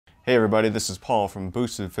Hey everybody, this is Paul from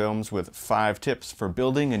Boosted Films with 5 tips for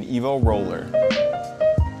building an EVO Roller.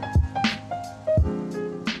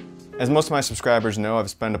 As most of my subscribers know, I've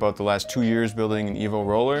spent about the last 2 years building an EVO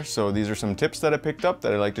Roller, so these are some tips that I picked up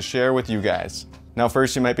that I'd like to share with you guys. Now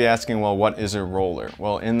first you might be asking, well, what is a roller?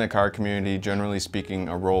 Well, in the car community, generally speaking,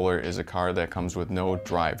 a roller is a car that comes with no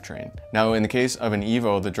drivetrain. Now in the case of an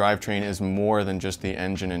EVO, the drivetrain is more than just the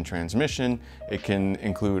engine and transmission. It can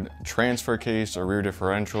include transfer case or rear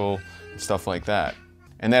differential, stuff like that.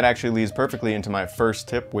 And that actually leads perfectly into my first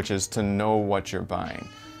tip, which is to know what you're buying.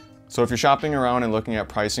 So if you're shopping around and looking at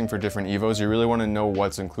pricing for different EVOs, you really want to know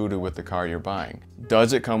what's included with the car you're buying.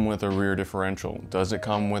 Does it come with a rear differential? Does it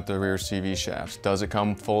come with the rear CV shafts? Does it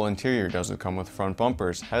come full interior? Does it come with front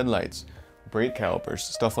bumpers, headlights, brake calipers,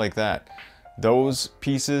 stuff like that? Those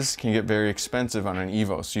pieces can get very expensive on an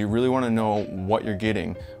EVO, so you really want to know what you're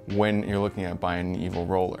getting when you're looking at buying an EVO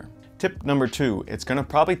Roller. Tip number 2, it's going to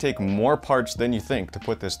probably take more parts than you think to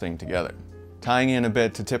put this thing together. Tying in a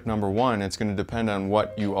bit to tip number 1, it's going to depend on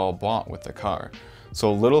what you all bought with the car.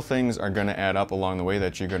 So little things are going to add up along the way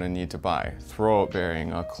that you're going to need to buy. Throwout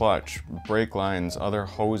bearing, a clutch, brake lines, other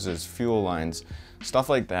hoses, fuel lines, stuff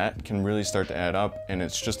like that can really start to add up, and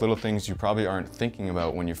it's just little things you probably aren't thinking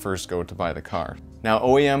about when you first go to buy the car. Now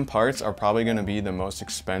OEM parts are probably going to be the most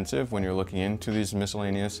expensive when you're looking into these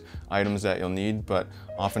miscellaneous items that you'll need, but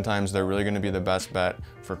oftentimes they're really going to be the best bet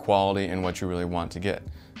for quality and what you really want to get.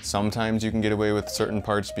 Sometimes you can get away with certain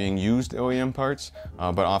parts being used OEM parts,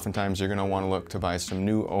 but oftentimes you're going to want to look to buy some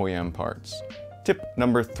new OEM parts. Tip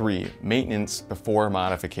number 3, maintenance before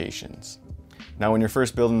modifications. Now when you're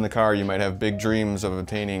first building the car, you might have big dreams of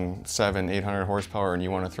obtaining 700-800 horsepower and you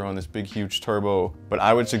want to throw in this big huge turbo. But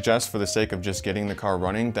I would suggest, for the sake of just getting the car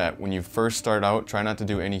running, that when you first start out, try not to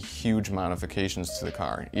do any huge modifications to the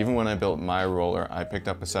car. Even when I built my roller, I picked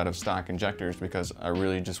up a set of stock injectors because I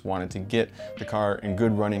really just wanted to get the car in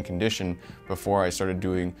good running condition before I started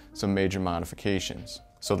doing some major modifications.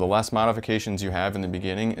 So the less modifications you have in the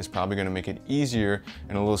beginning is probably going to make it easier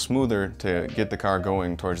and a little smoother to get the car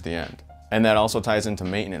going towards the end. And that also ties into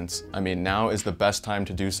maintenance. I mean, now is the best time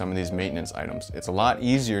to do some of these maintenance items. It's a lot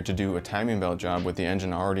easier to do a timing belt job with the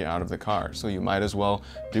engine already out of the car. So you might as well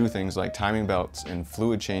do things like timing belts and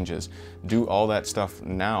fluid changes. Do all that stuff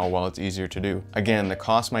now while it's easier to do. Again, the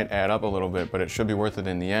cost might add up a little bit, but it should be worth it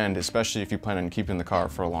in the end, especially if you plan on keeping the car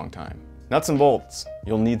for a long time. Nuts and bolts,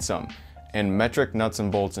 you'll need some. And metric nuts and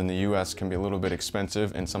bolts in the US can be a little bit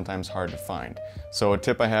expensive and sometimes hard to find. So a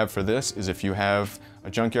tip I have for this is, if you have a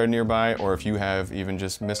junkyard nearby, or if you have even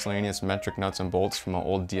just miscellaneous metric nuts and bolts from an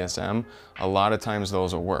old DSM, a lot of times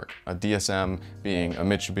those will work. A DSM being a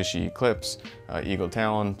Mitsubishi Eclipse, Eagle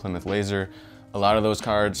Talon, Plymouth Laser. A lot of those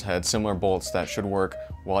cars had similar bolts that should work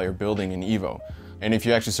while you're building an EVO. And if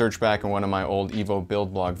you actually search back in one of my old EVO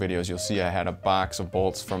build blog videos, you'll see I had a box of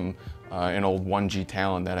bolts from an old 1G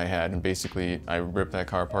Talon that I had, and basically I ripped that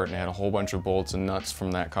car apart and I had a whole bunch of bolts and nuts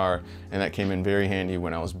from that car, and that came in very handy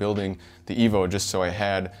when I was building the EVO, just so I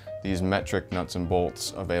had these metric nuts and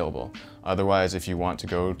bolts available. Otherwise, if you want to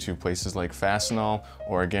go to places like Fastenal,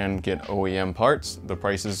 or again get OEM parts, the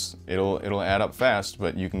prices, it'll add up fast,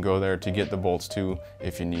 but you can go there to get the bolts too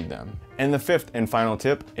if you need them. And the 5th and final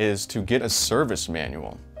tip is to get a service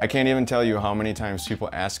manual. I can't even tell you how many times people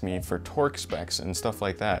ask me for torque specs and stuff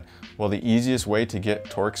like that. Well, the easiest way to get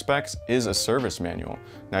torque specs is a service manual.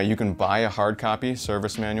 Now you can buy a hard copy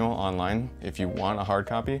service manual online if you want a hard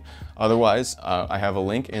copy. Otherwise, I have a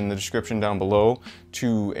link in the description down below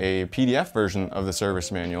to a PDF version of the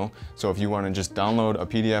service manual. So if you want to just download a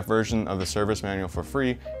PDF version of the service manual for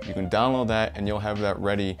free, you can download that and you'll have that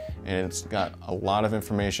ready, and it's got a lot of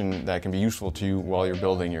information that can be useful to you while you're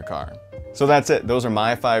building your car. So that's it. Those are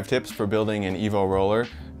my 5 tips for building an EVO Roller.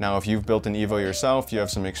 Now if you've built an EVO yourself, you have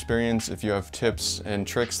some experience, if you have tips and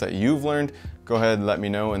tricks that you've learned, go ahead and let me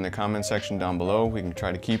know in the comment section down below. We can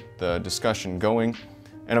try to keep the discussion going.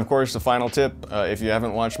 And of course, the final tip, if you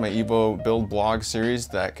haven't watched my EVO build blog series,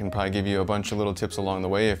 that can probably give you a bunch of little tips along the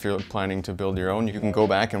way. If you're planning to build your own, you can go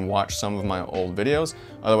back and watch some of my old videos.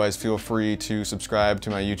 Otherwise, feel free to subscribe to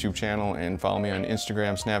my YouTube channel and follow me on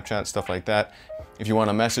Instagram, Snapchat, stuff like that. If you want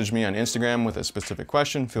to message me on Instagram with a specific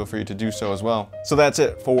question, feel free to do so as well. So that's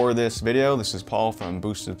it for this video. This is Paul from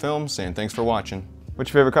Boosted Films saying thanks for watching.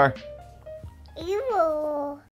 What's your favorite car?